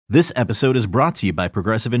This episode is brought to you by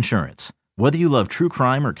Progressive Insurance. Whether you love true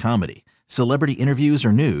crime or comedy, celebrity interviews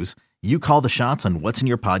or news, you call the shots on what's in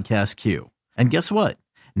your podcast queue. And guess what?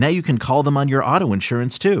 Now you can call them on your auto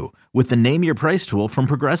insurance too with the Name Your Price tool from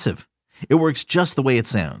Progressive. It works just the way it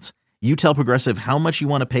sounds. You tell Progressive how much you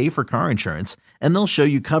want to pay for car insurance, and they'll show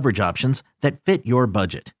you coverage options that fit your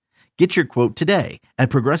budget. Get your quote today at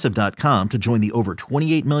Progressive.com to join the over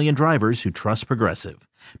 28 million drivers who trust Progressive.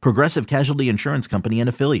 Progressive Casualty Insurance Company and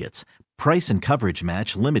Affiliates. Price and coverage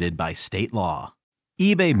match limited by state law.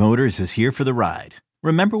 eBay Motors is here for the ride.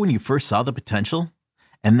 Remember when you first saw the potential?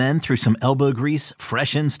 And then through some elbow grease,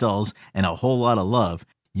 fresh installs, and a whole lot of love,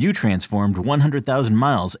 you transformed 100,000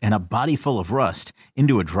 miles and a body full of rust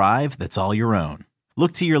into a drive that's all your own.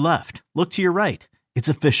 Look to your left. Look to your right. It's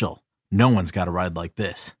official. No one's got a ride like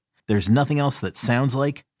this. There's nothing else that sounds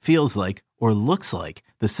like, feels like, or looks like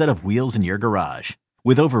the set of wheels in your garage.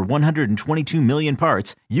 With over 122 million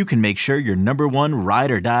parts, you can make sure your number one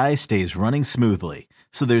ride or die stays running smoothly.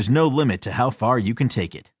 So there's no limit to how far you can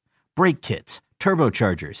take it. Brake kits,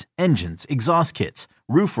 turbochargers, engines, exhaust kits,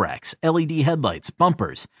 roof racks, LED headlights,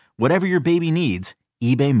 bumpers, whatever your baby needs,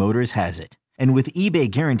 eBay Motors has it. And with eBay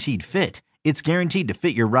Guaranteed Fit, it's guaranteed to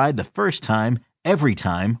fit your ride the first time, every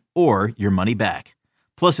time, or your money back.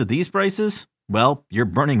 Plus, at these prices, well, you're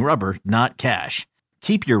burning rubber, not cash.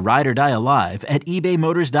 Keep your ride or die alive at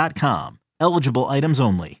ebaymotors.com. Eligible items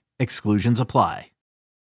only. Exclusions apply.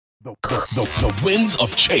 The winds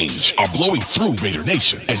of change are blowing through Raider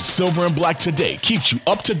Nation, and Silver and Black Today keeps you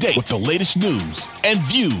up to date with the latest news and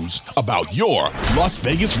views about your Las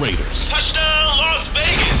Vegas Raiders. Touchdown, Las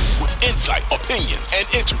Vegas! With insight, opinions,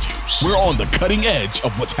 and interviews. We're on the cutting edge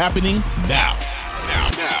of what's happening now.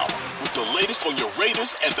 With the latest on your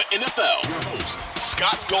Raiders and the NFL. Your host,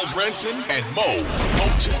 Scott Goldbranson and Mo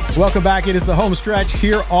Moton. Welcome back. It is the home stretch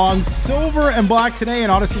here on Silver and Black Today, an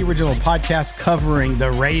Odyssey original podcast covering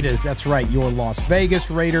the Raiders. That's right, your Las Vegas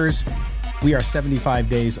Raiders. We are 75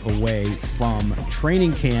 days away from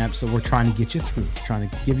training camp, so we're trying to get you through, trying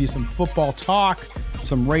to give you some football talk,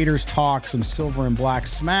 some Raiders talk, some Silver and Black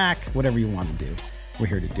smack, whatever you want to do. We're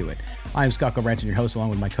here to do it. I am Scott Goldbranson, your host, along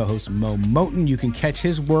with my co-host Mo Moton. You can catch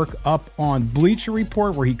his work up on Bleacher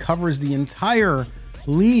Report, where he covers the entire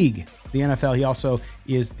league, the NFL. He also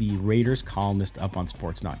is the Raiders columnist up on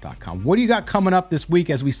sportsnaut.com. What do you got coming up this week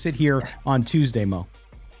as we sit here on Tuesday, Mo?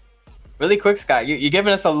 Really quick, Scott, you're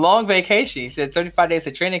giving us a long vacation. You said 75 days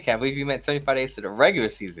to training camp. I believe you meant 75 days to the regular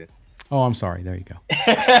season. Oh, I'm sorry. There you go.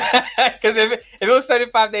 Because if it was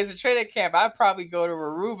 75 days of training camp, I'd probably go to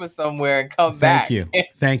Aruba somewhere and come back.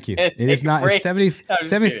 Thank you. It is not. It's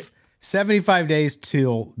 75 days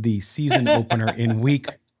till the season opener in week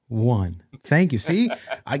 1. Thank you. See,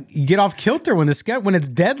 you get off kilter when it's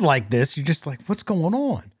dead like this. You're just like, what's going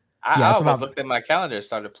on? I almost looked at my calendar and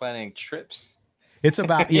started planning trips. It's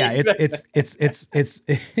about it's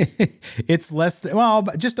less than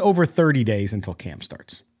just over 30 days until camp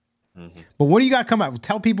starts. Mm-hmm. But what do you got coming up?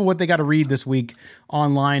 Tell people what they got to read this week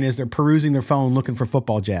online as they're perusing their phone looking for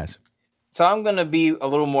football jazz. So I'm going to be a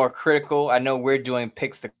little more critical. I know we're doing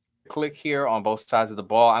picks to click here on both sides of the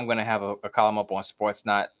ball. I'm going to have a column up on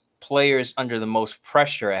Sportsnaut, players under the most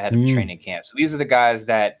pressure ahead of training camp. So these are the guys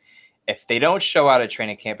that if they don't show out at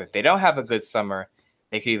training camp, if they don't have a good summer,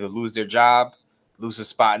 they could either lose their job, lose a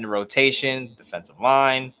spot in the rotation, defensive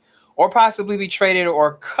line, or possibly be traded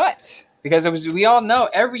or cut. Because we all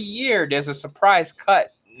know every year there's a surprise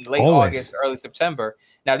cut in late August, early September.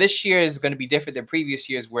 Now, this year is going to be different than previous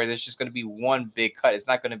years where there's just going to be one big cut. It's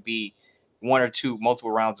not going to be one or two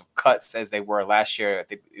multiple rounds of cuts as they were last year.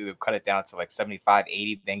 They would cut it down to like 75,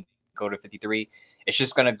 80, then go to 53. It's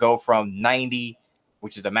just going to go from 90,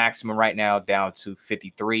 which is the maximum right now, down to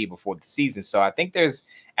 53 before the season. So I think as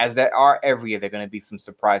there are every year, there are going to be some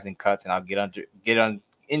surprising cuts, and I'll get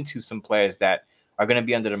into some players that are going to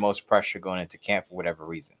be under the most pressure going into camp for whatever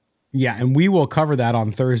reason. Yeah, and we will cover that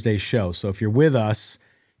on Thursday's show. So if you're with us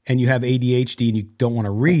and you have ADHD and you don't want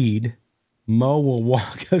to read, Mo will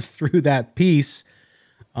walk us through that piece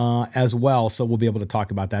as well. So we'll be able to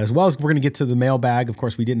talk about that, as well as we're going to get to the mailbag. Of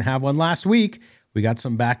course, we didn't have one last week. We got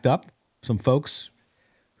some backed up, some folks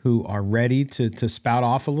who are ready to spout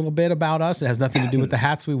off a little bit about us. It has nothing to do with the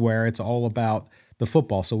hats we wear. It's all about the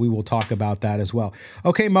football. So we will talk about that as well.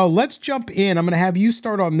 Okay, Mo, let's jump in. I'm going to have you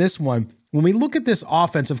start on this one. When we look at this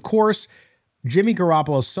offense, of course, Jimmy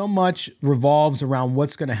Garoppolo, so much revolves around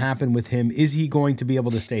what's going to happen with him. Is he going to be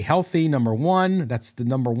able to stay healthy? Number one, that's the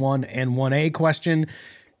number one and 1A question.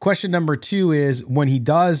 Question number two is, when he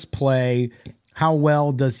does play, how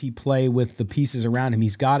well does he play with the pieces around him?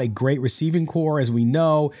 He's got a great receiving core, as we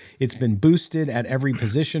know. It's been boosted at every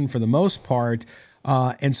position for the most part.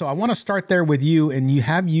 And so I want to start there with you, and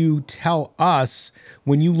you tell us,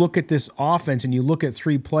 when you look at this offense and you look at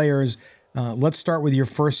three players, let's start with your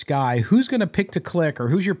first guy. Who's going to pick to click, or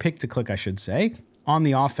who's your pick to click, I should say, on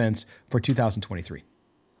the offense for 2023?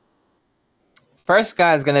 First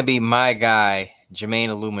guy is going to be my guy, Jermaine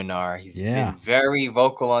Illuminar. He's been very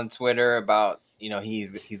vocal on Twitter about,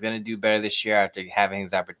 he's going to do better this year after having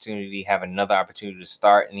his opportunity, have another opportunity to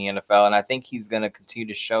start in the NFL. And I think he's going to continue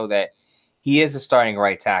to show that he is a starting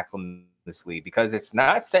right tackle in this league, because it's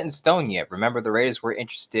not set in stone yet. Remember, the Raiders were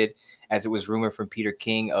interested, as it was rumored from Peter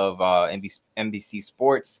King of NBC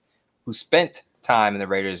Sports, who spent time in the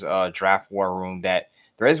Raiders draft war room, that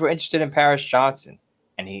the Raiders were interested in Paris Johnson.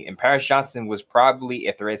 And Paris Johnson was probably,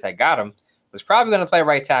 if the Raiders had got him, was probably going to play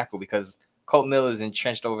right tackle, because Colt Miller is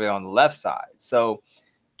entrenched over there on the left side. So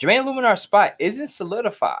Jermaine Illuminar's spot isn't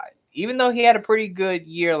solidified. Even though he had a pretty good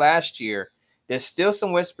year last year, there's still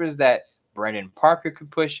some whispers that Brandon Parker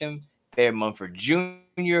could push him. Thayer Munford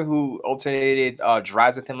Jr., who alternated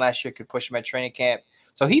drives with him last year, could push him at training camp.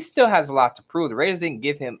 So he still has a lot to prove. The Raiders didn't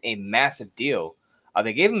give him a massive deal.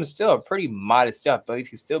 They gave him still a pretty modest deal. I believe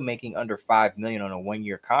he's still making under $5 million on a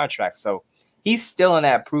one-year contract. So he's still in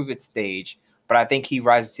that prove-it stage. But I think he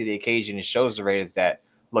rises to the occasion and shows the Raiders that,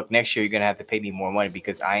 look, next year you're going to have to pay me more money,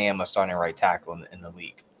 because I am a starting right tackle in the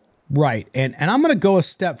league. Right. And I'm going to go a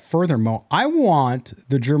step further, Mo. I want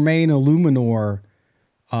the Jermaine Illuminor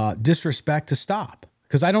disrespect to stop,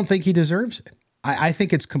 because I don't think he deserves it. I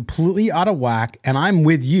think it's completely out of whack, and I'm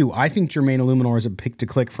with you. I think Jermaine Illuminor is a pick to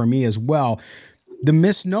click for me as well. The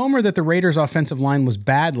misnomer that the Raiders' offensive line was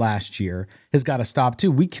bad last year has got to stop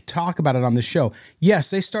too. We could talk about it on the show.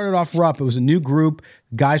 Yes, they started off rough. It was a new group,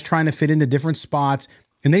 guys trying to fit into different spots,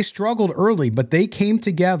 and they struggled early, but they came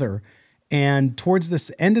together, and towards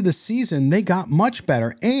this end of the season, they got much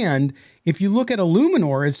better. And if you look at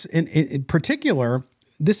Illuminor, it's in particular,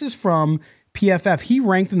 this is from PFF. He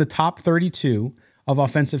ranked in the top 32 of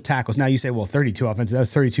offensive tackles. Now you say, well, 32 offensive,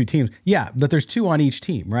 that's 32 teams. Yeah, but there's 2 on each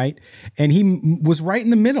team, right? And he was right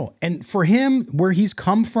in the middle. And for him, where he's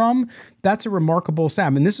come from, that's a remarkable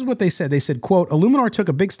stat. And this is what they said. They said, quote, Illuminor took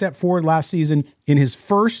a big step forward last season in his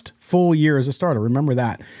first full year as a starter. Remember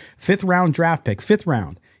that. 5th round draft pick, 5th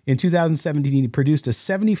round. In 2017, he produced a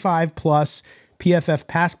 75 plus PFF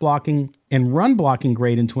pass blocking and run blocking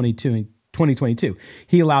grade in 2022.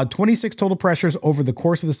 He allowed 26 total pressures over the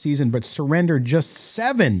course of the season, but surrendered just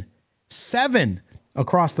seven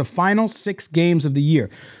across the final 6 games of the year.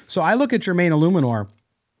 So I look at Jermaine Illuminor,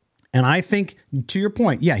 and I think, to your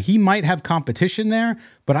point, yeah, he might have competition there,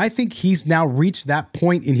 but I think he's now reached that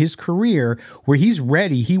point in his career where he's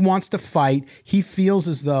ready. He wants to fight. He feels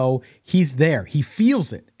as though he's there. He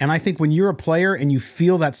feels it. And I think when you're a player and you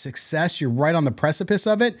feel that success, you're right on the precipice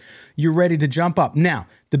of it, you're ready to jump up. Now,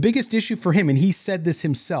 the biggest issue for him, and he said this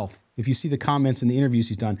himself, if you see the comments and the interviews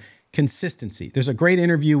he's done, consistency. There's a great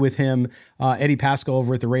interview with him. Eddie Pascal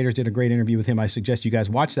over at the Raiders did a great interview with him. I suggest you guys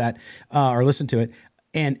watch that or listen to it.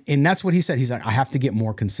 And that's what he said. He's like, I have to get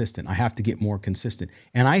more consistent. I have to get more consistent.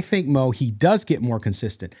 And I think, Mo, he does get more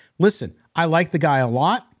consistent. Listen, I like the guy a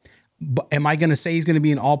lot. But am I going to say he's going to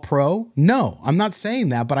be an all-pro? No, I'm not saying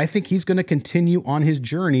that. But I think he's going to continue on his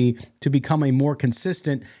journey to become a more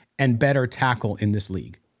consistent and better tackle in this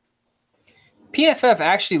league. PFF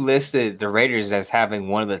actually listed the Raiders as having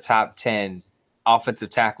one of the top 10 offensive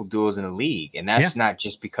tackle duos in the league. And that's not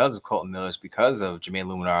just because of Colton Miller, it's because of Jermaine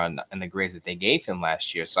Illuminor and the grades that they gave him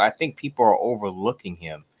last year. So I think people are overlooking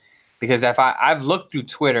him, because if I've looked through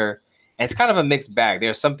Twitter, and it's kind of a mixed bag. There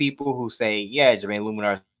are some people who say, yeah, Jermaine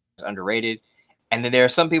Illuminor is underrated. And then there are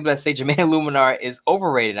some people that say Jermaine Illuminor is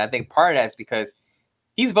overrated. And I think part of that's because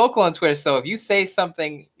he's vocal on Twitter. So if you say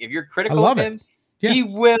something, if you're critical of him, he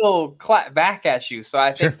will clap back at you. So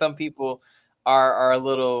I think some people are a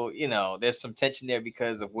little, there's some tension there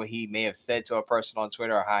because of what he may have said to a person on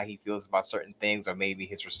Twitter, or how he feels about certain things, or maybe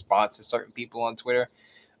his response to certain people on Twitter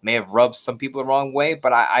may have rubbed some people the wrong way.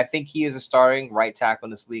 But I think he is a starting right tackle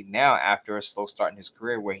in this league now after a slow start in his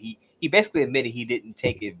career, where he basically admitted he didn't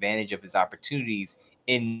take advantage of his opportunities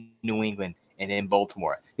in New England and in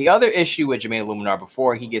Baltimore. The other issue with Jermaine Illuminor,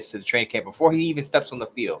 before he gets to the training camp, before he even steps on the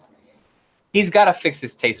field, he's got to fix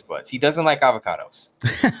his taste buds. He doesn't like avocados.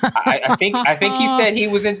 I think he said he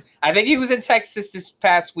was in. I think he was in Texas this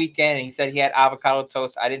past weekend, and he said he had avocado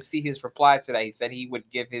toast. I didn't see his reply to that. He said he would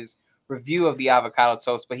give his review of the avocado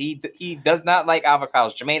toast, but he does not like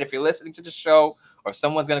avocados. Jermaine, if you're listening to the show, or if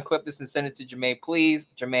someone's going to clip this and send it to Jermaine, please,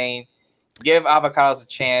 Jermaine, give avocados a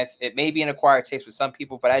chance. It may be an acquired taste for some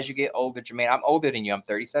people, but as you get older, Jermaine, I'm older than you. I'm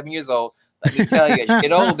 37 years old. Let me tell you, as you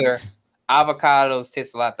get older, avocados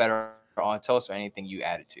taste a lot better on toast or anything you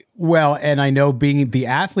added to. Well, and I know being the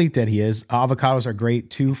athlete that he is, avocados are great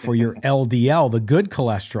too for your LDL, the good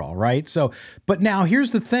cholesterol, right? So, but now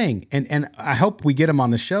here's the thing, and I hope we get him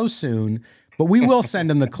on the show soon, but we will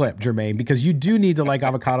send him the clip, Jermaine, because you do need to like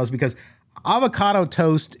avocados, because avocado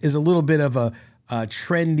toast is a little bit of a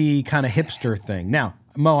trendy kind of hipster thing. Now,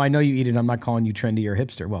 Mo, I know you eat it. I'm not calling you trendy or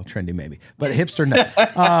hipster. Well, trendy maybe, but hipster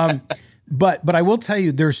no. But I will tell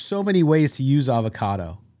you, there's so many ways to use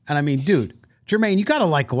avocado. And I mean, dude, Jermaine, you got to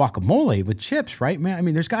like guacamole with chips, right, man? I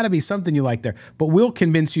mean, there's got to be something you like there. But we'll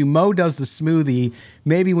convince you. Mo does the smoothie.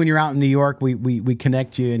 Maybe when you're out in New York, we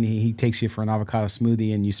connect you and he takes you for an avocado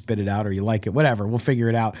smoothie and you spit it out or you like it, whatever. We'll figure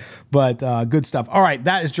it out. But good stuff. All right,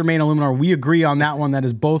 that is Jermaine Illuminar. We agree on that one. That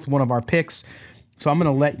is both one of our picks. So I'm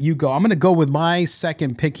going to let you go. I'm going to go with my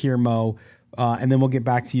second pick here, Mo, and then we'll get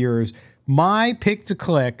back to yours. My pick to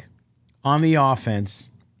click on the offense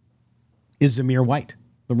is Zamir White,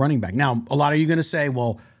 the running back. Now, a lot of you are going to say,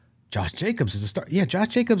 well, Josh Jacobs is a starter. Yeah, Josh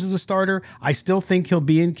Jacobs is a starter. I still think he'll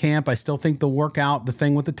be in camp. I still think they'll work out the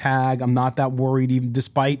thing with the tag. I'm not that worried, even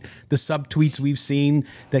despite the subtweets we've seen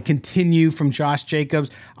that continue from Josh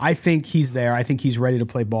Jacobs. I think he's there. I think he's ready to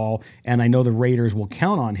play ball, and I know the Raiders will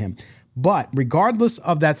count on him. But regardless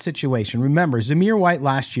of that situation, remember, Zamir White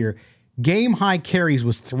last year, game high carries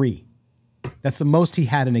was 3. That's the most he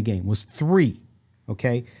had in a game, was 3,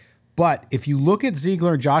 okay? But if you look at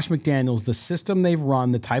Ziegler, Josh McDaniels, the system they've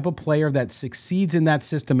run, the type of player that succeeds in that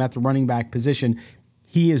system at the running back position,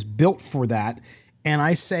 he is built for that. And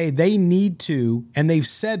I say they need to, and they've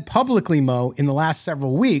said publicly, Mo, in the last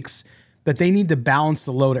several weeks, that they need to balance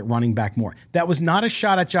the load at running back more. That was not a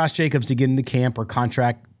shot at Josh Jacobs to get into camp or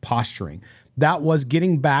contract posturing. That was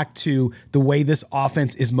getting back to the way this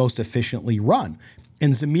offense is most efficiently run.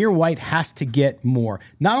 And Zamir White has to get more.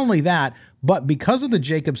 Not only that, but because of the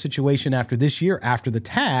Jacobs situation after this year, after the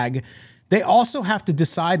tag, they also have to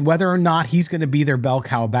decide whether or not he's going to be their bell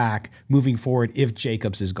cow back moving forward if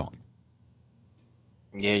Jacobs is gone.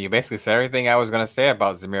 Yeah, you basically said everything I was going to say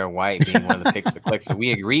about Zamir White being one of the picks to click. So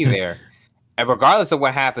we agree there. And regardless of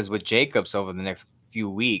what happens with Jacobs over the next few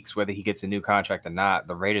weeks, whether he gets a new contract or not,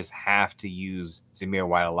 the Raiders have to use Zamir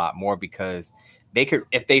White a lot more, because they could,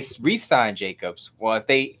 if they re-sign Jacobs, well, if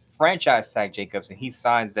they franchise tag Jacobs and he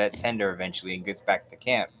signs that tender eventually and gets back to the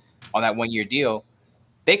camp on that 1-year deal,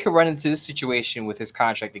 they could run into this situation with his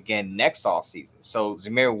contract again next offseason. So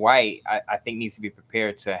Zamir White, I think, needs to be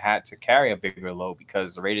prepared to have to carry a bigger load,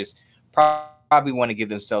 because the Raiders probably want to give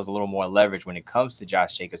themselves a little more leverage when it comes to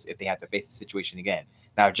Josh Jacobs if they have to face the situation again.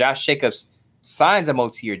 Now, if Josh Jacobs signs a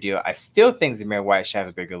multi-year deal, I still think Zamir White should have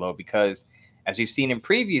a bigger load, because as we've seen in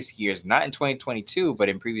previous years, not in 2022, but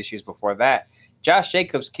in previous years before that, Josh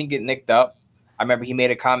Jacobs can get nicked up. I remember he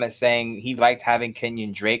made a comment saying he liked having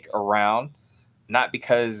Kenyon Drake around, not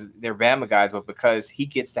because they're Bama guys, but because he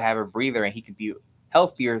gets to have a breather and he could be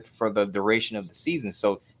healthier for the duration of the season.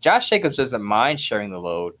 So Josh Jacobs doesn't mind sharing the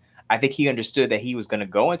load. I think he understood that he was going to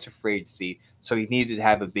go into free agency, so he needed to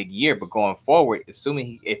have a big year. But going forward,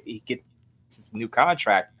 assuming if he gets his new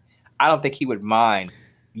contract, I don't think he would mind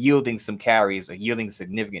yielding some carries or yielding a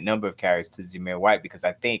significant number of carries to Zamir White, because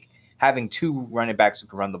I think having 2 running backs who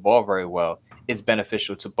can run the ball very well is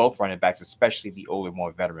beneficial to both running backs, especially the older,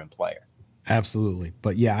 more veteran player. Absolutely.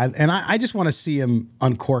 But yeah, I just want to see him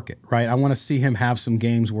uncork it, right? I want to see him have some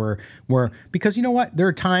games where because you know what? There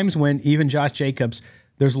are times when even Josh Jacobs,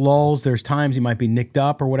 there's lulls, there's times he might be nicked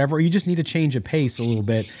up or whatever. You just need to change of pace a little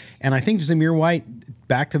bit. And I think Zamir White,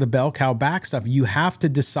 back to the bell cow back stuff, you have to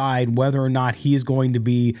decide whether or not he is going to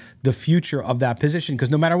be the future of that position.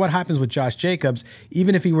 Because no matter what happens with Josh Jacobs,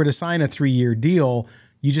 even if he were to sign a 3-year deal,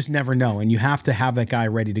 you just never know. And you have to have that guy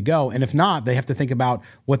ready to go. And if not, they have to think about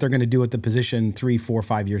what they're going to do at the position 3, 4,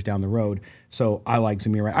 5 years down the road. So I like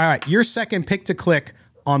Zamir White. All right, your second pick to click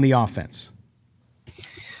on the offense.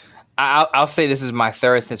 I'll say this is my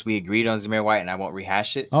third, since we agreed on Zamir White, and I won't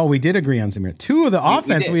rehash it. Oh, we did agree on Zamir. 2 of the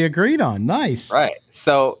offense we agreed on. Nice. Right.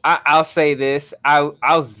 So I'll say this. I'll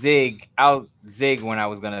zig when I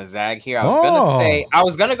was gonna zag here. I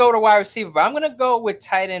was gonna go to wide receiver, but I'm gonna go with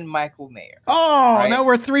tight end Michael Mayer. Oh, right? Now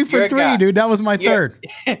we're 3 for 3, dude. That was my third.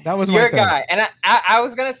 That was my third. Your guy. And I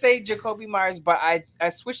was gonna say Jacoby Myers, but I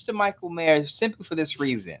switched to Michael Mayer simply for this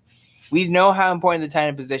reason. We know how important the tight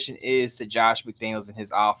end position is to Josh McDaniels and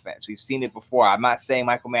his offense. We've seen it before. I'm not saying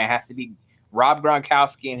Michael Mayer has to be Rob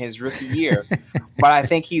Gronkowski in his rookie year, but I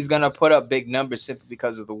think he's going to put up big numbers simply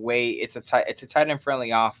because of the way it's a tight end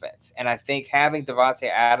friendly offense. And I think having Davante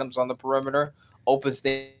Adams on the perimeter opens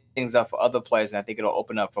things things up for other players, and I think it'll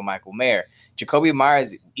open up for Michael Mayer. Jakobi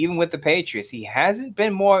Meyers, even with the Patriots, he hasn't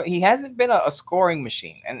been a scoring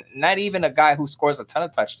machine, and not even a guy who scores a ton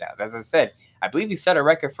of touchdowns. As I said, I believe he set a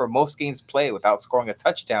record for most games played without scoring a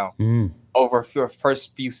touchdown over your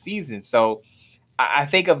first few seasons. So I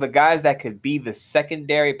think of the guys that could be the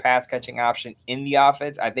secondary pass catching option in the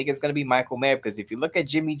offense, I think it's going to be Michael Mayer, because if you look at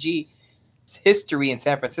Jimmy G's history in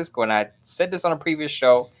San Francisco, and I said this on a previous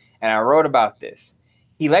show, and I wrote about this,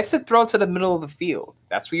 he likes to throw to the middle of the field.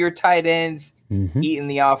 That's where your tight ends eat in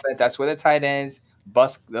the offense. That's where the tight ends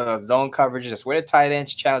bust zone coverage. That's where the tight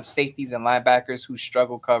ends challenge safeties and linebackers who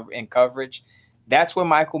struggle in coverage. That's where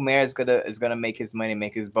Michael Mayer is gonna make his money,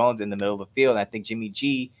 make his bones in the middle of the field. And I think Jimmy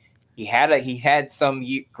G, he had some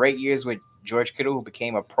great years with George Kittle, who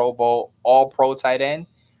became a Pro Bowl All-Pro tight end.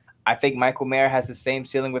 I think Michael Mayer has the same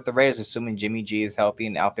ceiling with the Raiders, assuming Jimmy G is healthy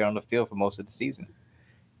and out there on the field for most of the season.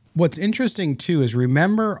 What's interesting, too, is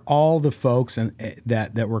remember all the folks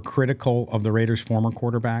that were critical of the Raiders' former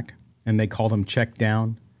quarterback, and they called him check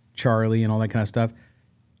down, Charlie, and all that kind of stuff.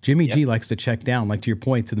 Jimmy G likes to check down, like to your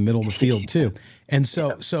point, to the middle of the field, too. And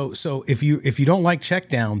so if you don't like check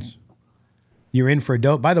downs, you're in for a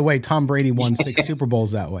dope. By the way, Tom Brady won 6 Super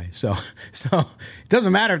Bowls that way. So it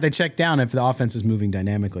doesn't matter if they check down if the offense is moving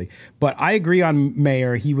dynamically. But I agree on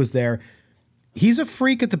Mayer. He was there. He's a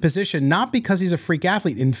freak at the position, not because he's a freak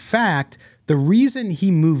athlete. In fact, the reason he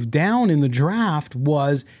moved down in the draft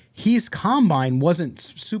was his combine wasn't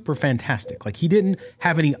super fantastic. Like, he didn't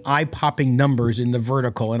have any eye-popping numbers in the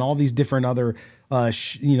vertical and all these different other, the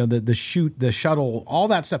shuttle, all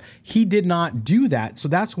that stuff. He did not do that, so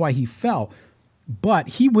that's why he fell. But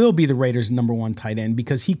he will be the Raiders' #1 tight end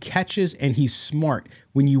because he catches and he's smart.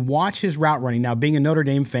 When you watch his route running, now being a Notre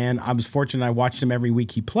Dame fan, I was fortunate I watched him every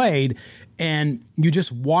week he played, and you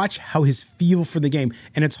just watch how his feel for the game.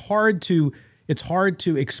 And it's hard to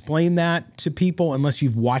explain that to people unless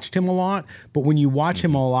you've watched him a lot. But when you watch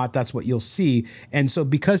him a lot, that's what you'll see. And so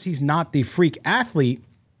because he's not the freak athlete,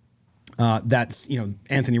 that's,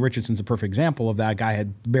 Anthony Richardson's a perfect example of that. Guy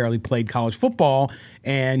had barely played college football,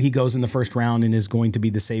 and he goes in the first round and is going to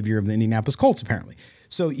be the savior of the Indianapolis Colts, apparently.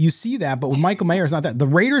 So you see that, but with Michael Mayer, it's not that. The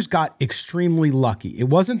Raiders got extremely lucky. It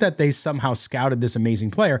wasn't that they somehow scouted this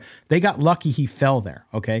amazing player. They got lucky he fell there,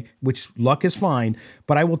 okay? Which luck is fine.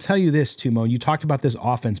 But I will tell you this, too, Mo. You talked about this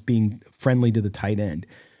offense being friendly to the tight end.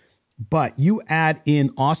 But you add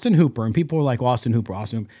in Austin Hooper, and people are like, Austin Hooper.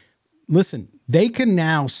 Listen, they can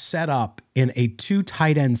now set up in a 2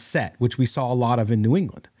 tight end set, which we saw a lot of in New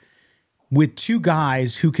England, with 2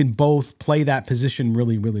 guys who can both play that position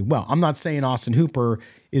really, really well. I'm not saying Austin Hooper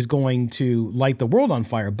is going to light the world on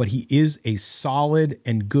fire, but he is a solid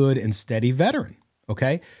and good and steady veteran,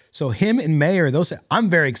 okay? So him and Mayer, I'm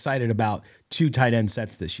very excited about 2 tight end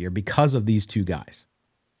sets this year because of these 2 guys.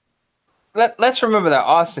 Let's remember that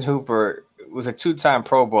Austin Hooper was a 2-time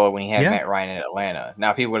Pro Bowler when he had Matt Ryan in Atlanta.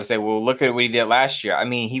 Now people would say, well, look at what he did last year. I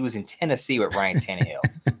mean, he was in Tennessee with Ryan Tannehill.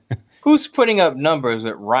 Who's putting up numbers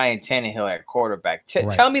with Ryan Tannehill at quarterback?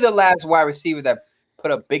 Tell me the last wide receiver that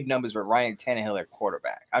put up big numbers with Ryan Tannehill at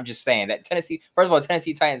quarterback. I'm just saying that Tennessee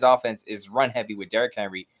Titans offense is run heavy with Derrick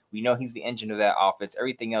Henry. We know he's the engine of that offense.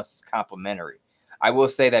 Everything else is complementary. I will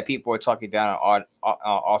say that people are talking down on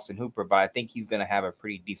Austin Hooper, but I think he's going to have a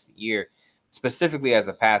pretty decent year, specifically as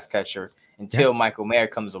a pass catcher, until Michael Mayer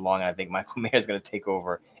comes along. And I think Michael Mayer is going to take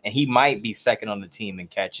over, and he might be second on the team in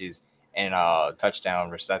catches and touchdown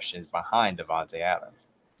receptions behind Davante Adams.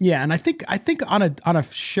 Yeah, and I think on a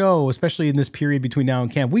show, especially in this period between now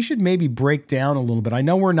and camp, we should maybe break down a little bit. I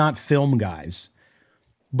know we're not film guys,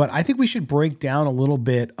 but I think we should break down a little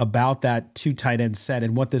bit about that 2 tight end set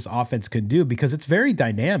and what this offense could do, because it's very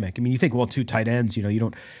dynamic. I mean, you think, well, 2 tight ends, you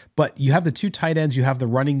don't, but you have the 2 tight ends, you have the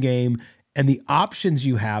running game and the options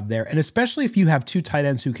you have there. And especially if you have 2 tight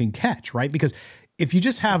ends who can catch, right? Because if you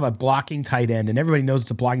just have a blocking tight end and everybody knows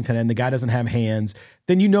it's a blocking tight end, the guy doesn't have hands,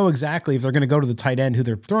 then you know exactly if they're going to go to the tight end who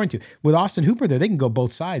they're throwing to. With Austin Hooper there, they can go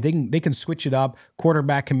both sides. They can switch it up.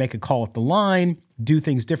 Quarterback can make a call at the line, do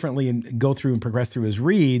things differently, and go through and progress through his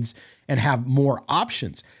reads and have more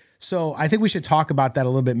options. So I think we should talk about that a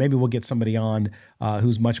little bit. Maybe we'll get somebody on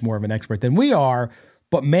who's much more of an expert than we are.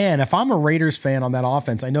 But man, if I'm a Raiders fan on that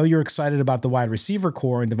offense, I know you're excited about the wide receiver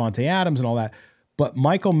core and Davante Adams and all that, but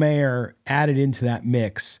Michael Mayer added into that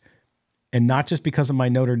mix, and not just because of my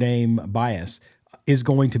Notre Dame bias, is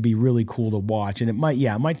going to be really cool to watch. And it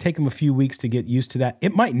might take him a few weeks to get used to that.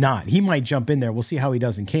 It might not. He might jump in there. We'll see how he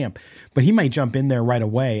does in camp. But he might jump in there right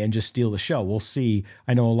away and just steal the show. We'll see.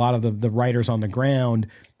 I know a lot of the writers on the ground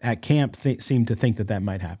at camp seem to think that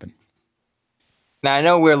might happen. Now I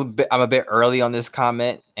know I'm a bit early on this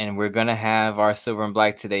comment, and we're gonna have our Silver and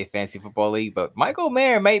Black Today Fantasy Football League, but Michael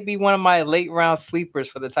Mayer might be one of my late round sleepers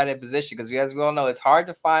for the tight end position because, as we all know, it's hard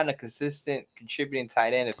to find a consistent contributing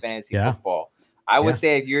tight end in fantasy football. I would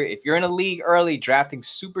say if you're in a league early, drafting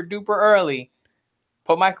super duper early,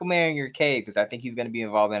 put Michael Mayer in your cave because I think he's going to be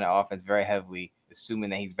involved in the offense very heavily,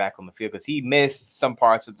 assuming that he's back on the field because he missed some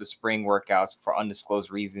parts of the spring workouts for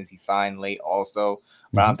undisclosed reasons. He signed late also,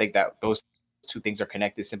 but I don't think that those two things are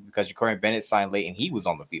connected simply because Ja'Cory Bennett signed late and he was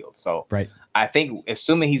on the field. So I think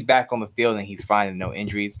assuming he's back on the field and he's fine and no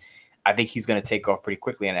injuries, I think he's going to take off pretty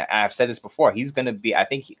quickly. And I've said this before, he's going to be, I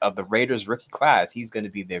think of the Raiders rookie class, he's going to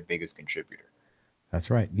be their biggest contributor.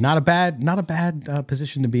 That's right. Not a bad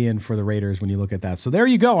position to be in for the Raiders when you look at that. So there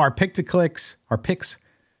you go. Our picks, get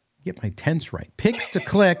my tense right. Picks to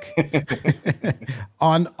click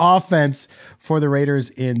on offense for the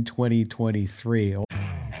Raiders in 2023.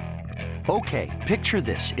 Okay, picture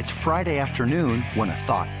this. It's Friday afternoon when a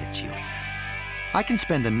thought hits you. I can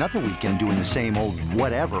spend another weekend doing the same old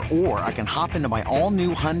whatever, or I can hop into my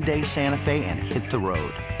all-new Hyundai Santa Fe and hit the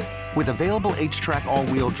road. With available H-Track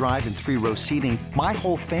all-wheel drive and 3-row seating, my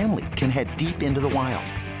whole family can head deep into the wild.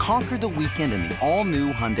 Conquer the weekend in the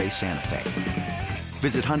all-new Hyundai Santa Fe.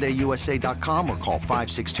 Visit HyundaiUSA.com or call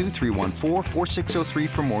 562-314-4603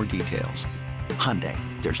 for more details. Hyundai,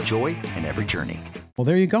 there's joy in every journey. Well,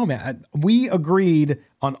 there you go, man. We agreed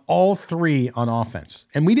on all three on offense,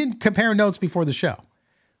 and we didn't compare notes before the show.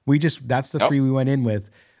 That's the three we went in with,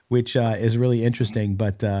 which is really interesting,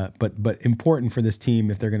 but important for this team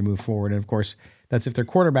if they're going to move forward. And of course, that's if their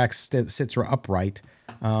quarterback sits upright,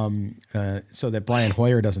 so that Brian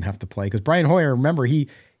Hoyer doesn't have to play. Because Brian Hoyer, remember, he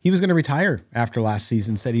was going to retire after last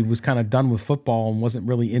season, said he was kind of done with football and wasn't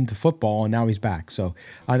really into football, and now he's back. So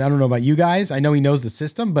I don't know about you guys. I know he knows the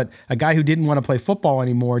system, but a guy who didn't want to play football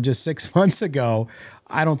anymore just 6 months ago,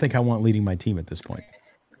 I don't think I want leading my team at this point.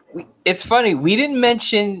 It's funny. We didn't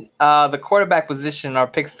mention the quarterback position in our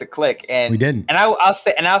picks to click, and we didn't. And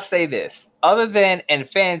I'll say this: other than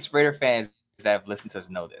Raider fans that have listened to us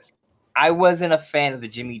know this, I wasn't a fan of the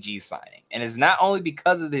Jimmy G signing, and it's not only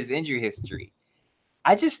because of his injury history.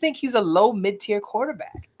 I just think he's a low mid-tier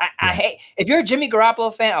quarterback. I hate if you're a Jimmy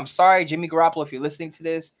Garoppolo fan. I'm sorry, Jimmy Garoppolo, if you're listening to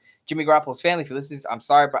this, Jimmy Garoppolo's family, if you're listening to this, I'm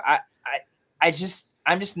sorry, but I'm just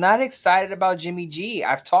not excited about Jimmy G.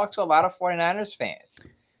 I've talked to a lot of 49ers fans.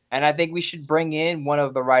 And I think we should bring in one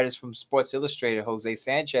of the writers from Sports Illustrated, Jose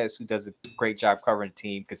Sanchez, who does a great job covering the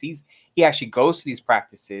team because he actually goes to these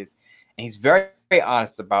practices and he's very, very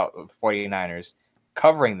honest about the 49ers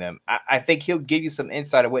covering them. I think he'll give you some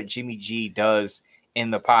insight of what Jimmy G does in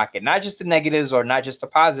the pocket, not just the negatives or not just the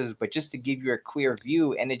positives, but just to give you a clear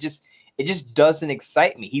view. And it just doesn't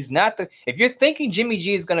excite me. He's not if you're thinking Jimmy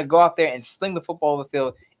G is going to go out there and sling the football over the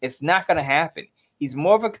field, it's not going to happen. He's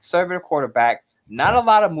more of a conservative quarterback. Not a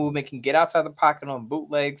lot of movement, can get outside the pocket on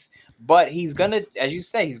bootlegs, but he's going to, as you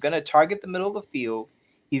say, he's going to target the middle of the field.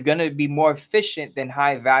 He's going to be more efficient than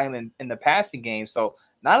high volume in the passing game. So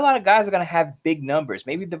not a lot of guys are going to have big numbers.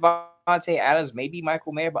 Maybe Devontae Adams, maybe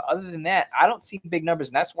Michael Mayer, but other than that, I don't see big numbers.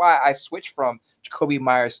 And that's why I switched from Jacoby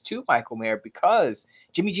Myers to Michael Mayer, because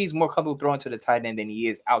Jimmy G is more comfortable throwing to the tight end than he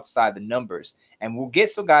is outside the numbers. And we'll get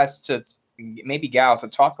some guys to, maybe gals, to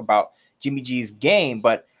talk about Jimmy G's game,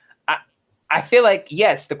 but I feel like,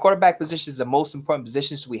 yes, the quarterback position is the most important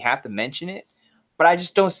position, so we have to mention it. But I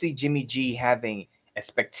just don't see Jimmy G having a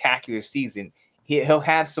spectacular season. He'll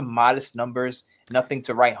have some modest numbers, nothing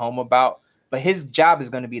to write home about. But his job is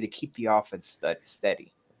going to be to keep the offense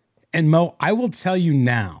steady. And Mo, I will tell you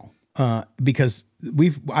now, because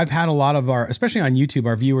I've had a lot of our, especially on YouTube,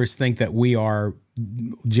 our viewers think that we are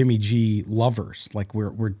Jimmy G lovers, like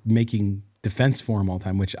we're making defense for him all the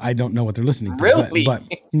time, which I don't know what they're listening to. Really? But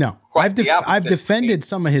no, I've defended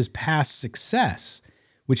some of his past success,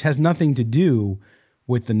 which has nothing to do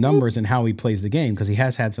with the numbers and how he plays the game, because he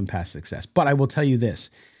has had some past success. But I will tell you this.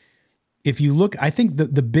 If you look, I think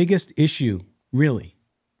the biggest issue really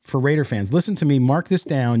for Raider fans, listen to me, mark this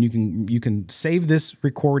down. You can save this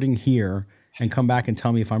recording here and come back and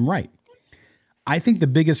tell me if I'm right. I think the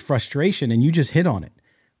biggest frustration, and you just hit on it,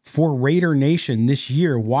 for Raider Nation this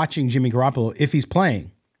year watching Jimmy Garoppolo, if he's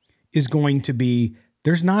playing, is going to be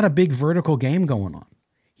there's not a big vertical game going on.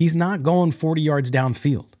 He's not going 40 yards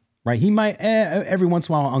downfield, right? He might every once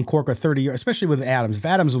in a while uncork a 30 yard, especially with Adams. If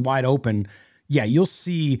Adams is wide open, yeah, you'll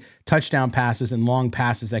see touchdown passes and long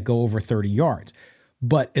passes that go over 30 yards.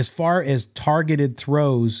 But as far as targeted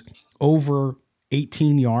throws over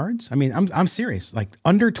 18 yards, I mean, I'm serious. Like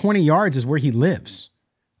under 20 yards is where he lives,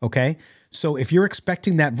 okay? So if you're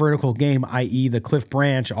expecting that vertical game, i.e. the Cliff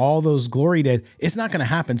Branch, all those glory days, it's not going to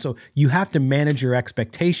happen. So you have to manage your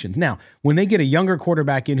expectations. Now, when they get a younger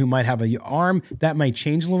quarterback in who might have an arm, that might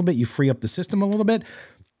change a little bit. You free up the system a little bit.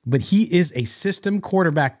 But he is a system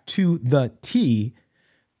quarterback to the T,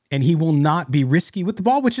 and he will not be risky with the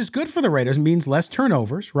ball, which is good for the Raiders. It means less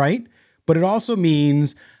turnovers, right? But it also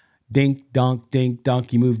means dink, dunk,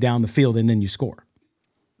 you move down the field, and then you score.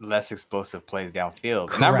 Less explosive plays downfield.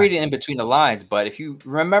 Correct. And I'm reading in between the lines, but if you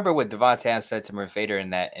remember what Davante Adams said to Fader in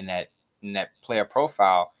that player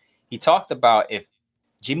profile, he talked about if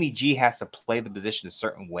Jimmy G has to play the position a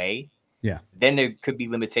certain way, then there could be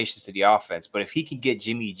limitations to the offense. But if he can get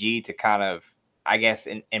Jimmy G to kind of, I guess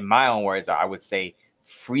in my own words, I would say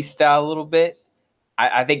freestyle a little bit,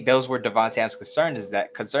 I think those were Davante Adams' concerns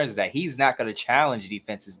is that he's not going to challenge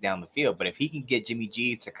defenses down the field. But if he can get Jimmy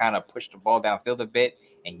G to kind of push the ball downfield a bit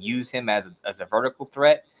and use him as a vertical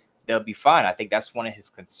threat, they'll be fine. I think that's one of his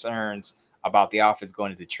concerns about the offense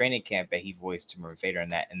going into training camp that he voiced to Murray Fader in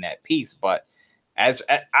that piece. But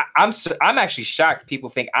I'm actually shocked people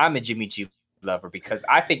think I'm a Jimmy G lover, because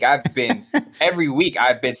I think I've been every week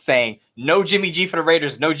I've been saying no Jimmy G for the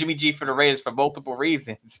Raiders, no Jimmy G for the Raiders for multiple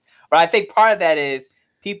reasons. But I think part of that is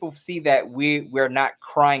people see that we're not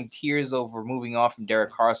crying tears over moving on from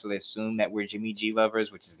Derek Carr, so they assume that we're Jimmy G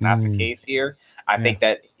lovers, which is not the case here. I think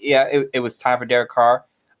that it was time for Derek Carr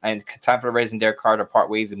and time for the Raiders and Derek Carr to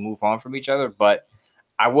part ways and move on from each other. But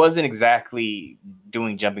I wasn't exactly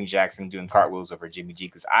doing jumping jacks and doing cartwheels over Jimmy G,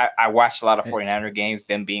 because I watched a lot of 49er games,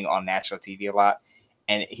 them being on national TV a lot.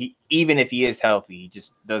 And he, even if he is healthy, he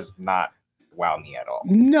just does not wow me at all.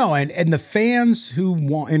 No, and the fans who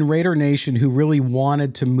want in Raider Nation who really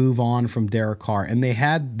wanted to move on from Derek Carr, and they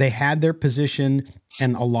had their position,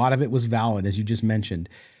 and a lot of it was valid, as you just mentioned.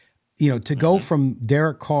 To go from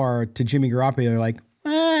Derek Carr to Jimmy Garoppolo, they're like,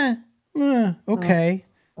 okay,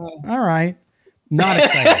 all right. Not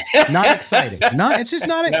exciting. Not exciting.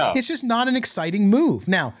 It's just not an exciting move.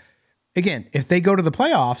 Now, again, if they go to the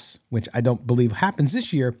playoffs, which I don't believe happens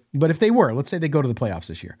this year, but if they were, let's say they go to the playoffs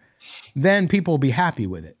this year, then people will be happy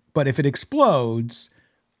with it. But if it explodes,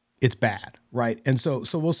 it's bad, right? And so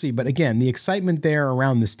we'll see. But again, the excitement there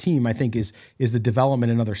around this team, I think, is the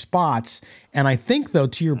development in other spots. And I think, though,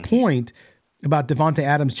 to your point about Davante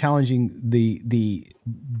Adams challenging the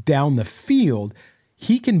down the field,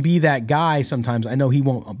 he can be that guy sometimes. I know he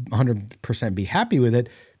won't 100% be happy with it,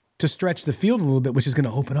 to stretch the field a little bit, which is going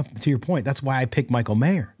to open up, to your point. That's why I picked Michael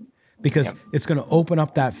Mayer, because it's going to open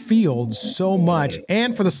up that field so much.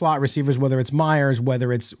 And for the slot receivers, whether it's Myers,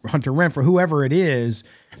 whether it's Hunter Renfrow, whoever it is,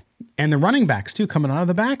 and the running backs too, coming out of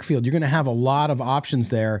the backfield, you're going to have a lot of options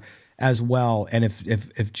there as well. And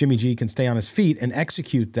if Jimmy G can stay on his feet and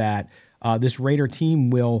execute that, this Raider team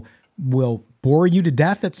will bore you to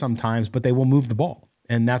death at some times, but they will move the ball.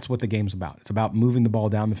 And that's what the game's about. It's about moving the ball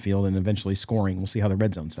down the field and eventually scoring. We'll see how the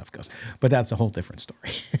red zone stuff goes. But that's a whole different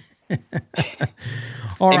story. It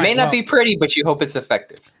may not be pretty, but you hope it's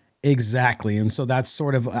effective. Exactly. And so that's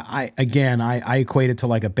sort of, I equate it to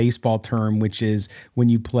like a baseball term, which is when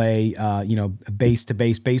you play, base to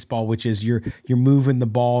base baseball, which is you're moving the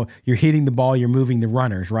ball, you're hitting the ball, you're moving the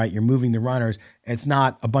runners, right? You're moving the runners. It's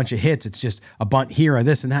not a bunch of hits. It's just a bunt here or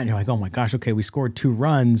this and that. And you're like, oh my gosh, okay, we scored 2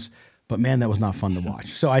 runs. But man, that was not fun to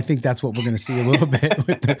watch. So I think that's what we're going to see a little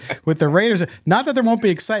bit with the Raiders. Not that there won't be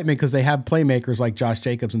excitement, because they have playmakers like Josh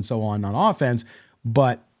Jacobs and so on offense,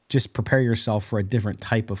 but just prepare yourself for a different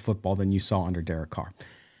type of football than you saw under Derek Carr.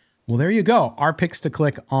 Well, there you go. Our picks to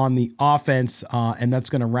click on the offense, and that's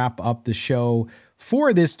going to wrap up the show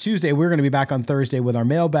for this Tuesday. We're going to be back on Thursday with our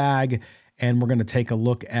mailbag, and we're going to take a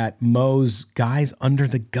look at Mo's guys under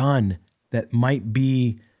the gun that might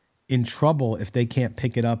be in trouble if they can't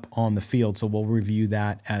pick it up on the field. So we'll review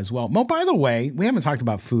that as well. Mo, by the way, we haven't talked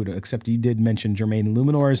about food, except you did mention Jermaine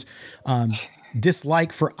Luminor's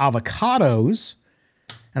dislike for avocados.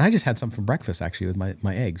 And I just had some for breakfast, actually, with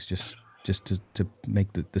my eggs, just to make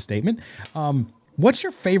the statement. What's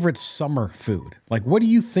your favorite summer food? Like, what do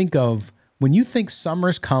you think of when you think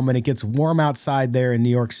summer's coming, it gets warm outside there in New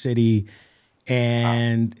York City,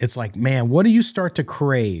 and it's like, man, what do you start to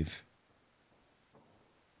crave?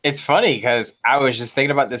 It's funny because I was just thinking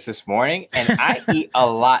about this morning, and I eat a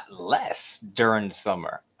lot less during the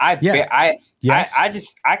summer. I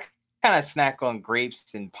kind of snack on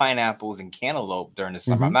grapes and pineapples and cantaloupe during the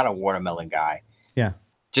summer. Mm-hmm. I'm not a watermelon guy. Yeah.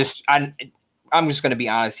 I'm just going to be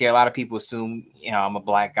honest here. A lot of people assume, I'm a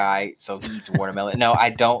black guy, so he eats watermelon. No, I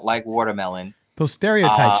don't like watermelon. Those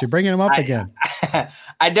stereotypes, you're bringing them up again.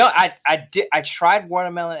 I don't. I tried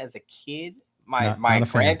watermelon as a kid. My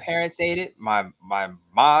grandparents ate it. My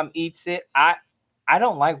mom eats it. I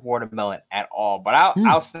don't like watermelon at all, but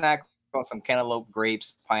I'll snack on some cantaloupe,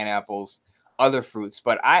 grapes, pineapples, other fruits.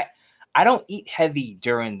 But I don't eat heavy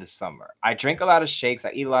during the summer. I drink a lot of shakes.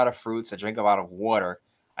 I eat a lot of fruits. I drink a lot of water.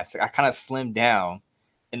 I kind of slim down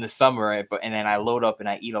in the summer, and then I load up and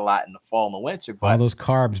I eat a lot in the fall and the winter. But all those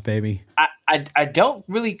carbs, baby. I don't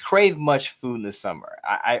really crave much food in the summer.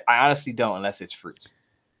 I honestly don't, unless it's fruits.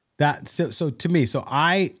 So to me,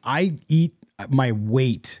 I eat my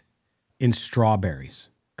weight in strawberries.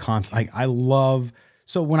 I love.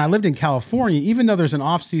 So when I lived in California, even though there's an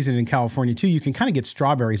off season in California too, you can kind of get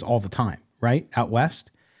strawberries all the time, right? Out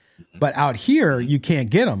west. But out here, you can't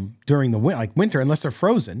get them during the winter unless they're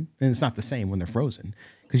frozen. And it's not the same when they're frozen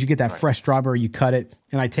because you get that fresh strawberry, you cut it,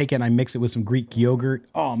 and I take it and I mix it with some Greek yogurt.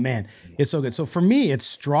 Oh, man, it's so good. So for me, it's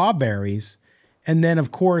strawberries. And then,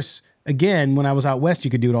 of course, again, when I was out west,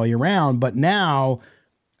 you could do it all year round. But now,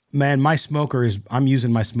 man, I'm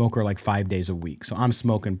using my smoker like 5 days a week. So I'm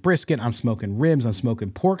smoking brisket, I'm smoking ribs, I'm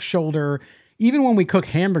smoking pork shoulder. Even when we cook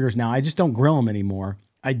hamburgers now, I just don't grill them anymore.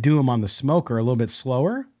 I do them on the smoker a little bit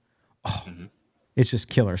slower. Oh, it's just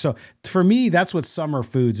killer. So for me, that's what summer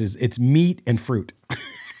foods is. It's meat and fruit.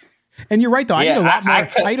 And you're right, though. Yeah,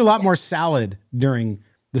 I eat a lot more salad during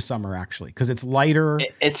the summer, actually, because it's lighter.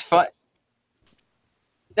 It's fun.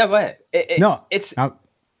 No, go ahead.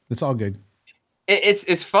 It's all good.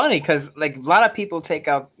 It's funny because like a lot of people take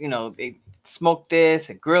out, they smoke this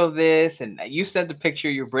and grill this, and you sent the picture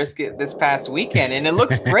of your brisket this past weekend, and it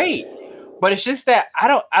looks great. But it's just that I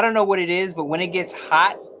don't know what it is, but when it gets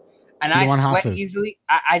hot and I sweat easily,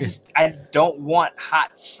 I don't want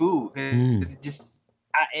hot food.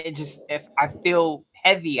 If I feel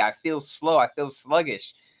heavy, I feel slow, I feel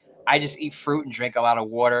sluggish. I just eat fruit and drink a lot of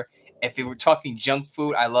water. If we were talking junk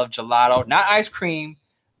food, I love gelato, not ice cream,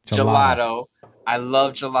 gelato. I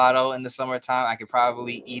love gelato in the summertime. I could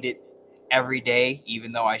probably eat it every day,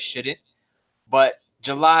 even though I shouldn't. But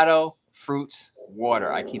gelato, fruits,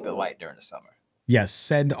 water. I keep it light during the summer. Yes,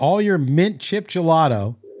 send all your mint chip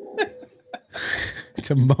gelato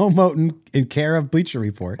to Mo Moten in care of Bleacher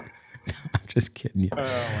Report. I'm just kidding you. Oh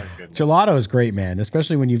my goodness. Gelato is great, man.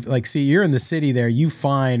 Especially when you're in the city there, you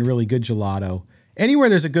find really good gelato. Anywhere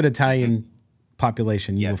there's a good Italian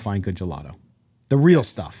population, you will find good gelato. The real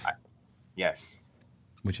stuff. Yes.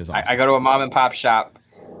 Which is awesome. I go to a mom and pop shop,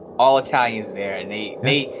 all Italians there, and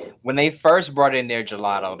they when they first brought in their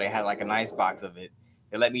gelato, they had like a nice box of it.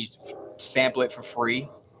 They let me sample it for free.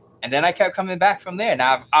 And then I kept coming back from there.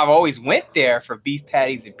 Now I've always went there for beef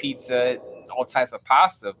patties and pizza, all types of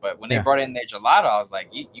pasta. But when they brought in their gelato, I was like,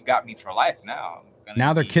 you got me for life now.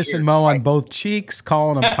 Now they're kissing Mo on both cheeks,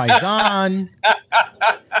 calling him Paisan.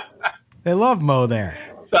 They love Mo there.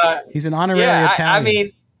 So he's an honorary Italian. I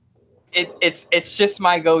mean, it's just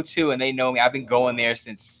my go-to, and they know me. I've been going there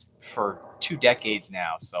for 2 decades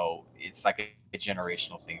now, so it's like a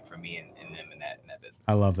generational thing for me and them in that business.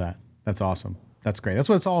 I love that. That's awesome. That's great. That's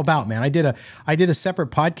what it's all about, man. I did a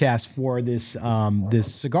separate podcast for this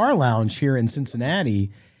this cigar lounge here in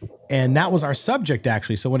Cincinnati, and that was our subject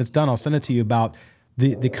actually. So when it's done, I'll send it to you about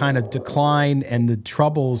the kind of decline and the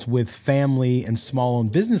troubles with family and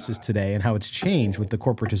small-owned businesses today and how it's changed with the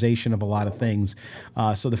corporatization of a lot of things.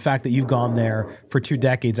 So the fact that you've gone there for 2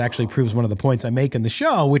 decades actually proves one of the points I make in the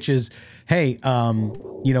show, which is, hey,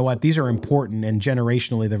 you know what? These are important, and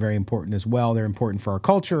generationally, they're very important as well. They're important for our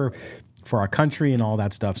culture, for our country, and all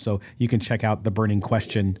that stuff. So you can check out The Burning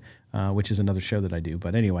Question, which is another show that I do.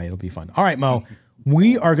 But anyway, it'll be fun. All right, Mo,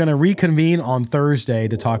 we are going to reconvene on Thursday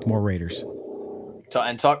to talk more Raiders.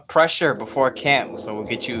 And talk pressure before camp, so we'll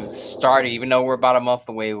get you started. Even though we're about a month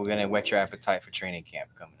away, we're going to whet your appetite for training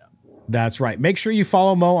camp coming up. That's right. Make sure you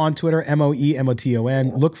follow Mo on Twitter,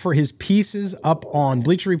 MoeMoton. Look for his pieces up on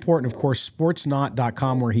Bleacher Report and, of course,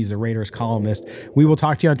 sportsnot.com, where he's a Raiders columnist. We will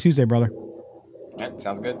talk to you on Tuesday, brother. All right,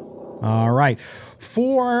 sounds good. All right.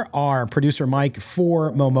 For our producer, Mike,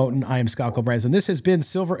 for Mo Moten, I am Scott Gulbransen. This has been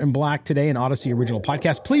Silver and Black Today, an Odyssey original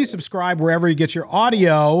podcast. Please subscribe wherever you get your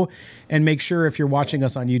audio, and make sure if you're watching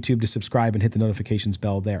us on YouTube to subscribe and hit the notifications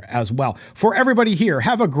bell there as well. For everybody here,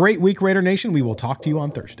 have a great week, Raider Nation. We will talk to you on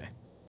Thursday.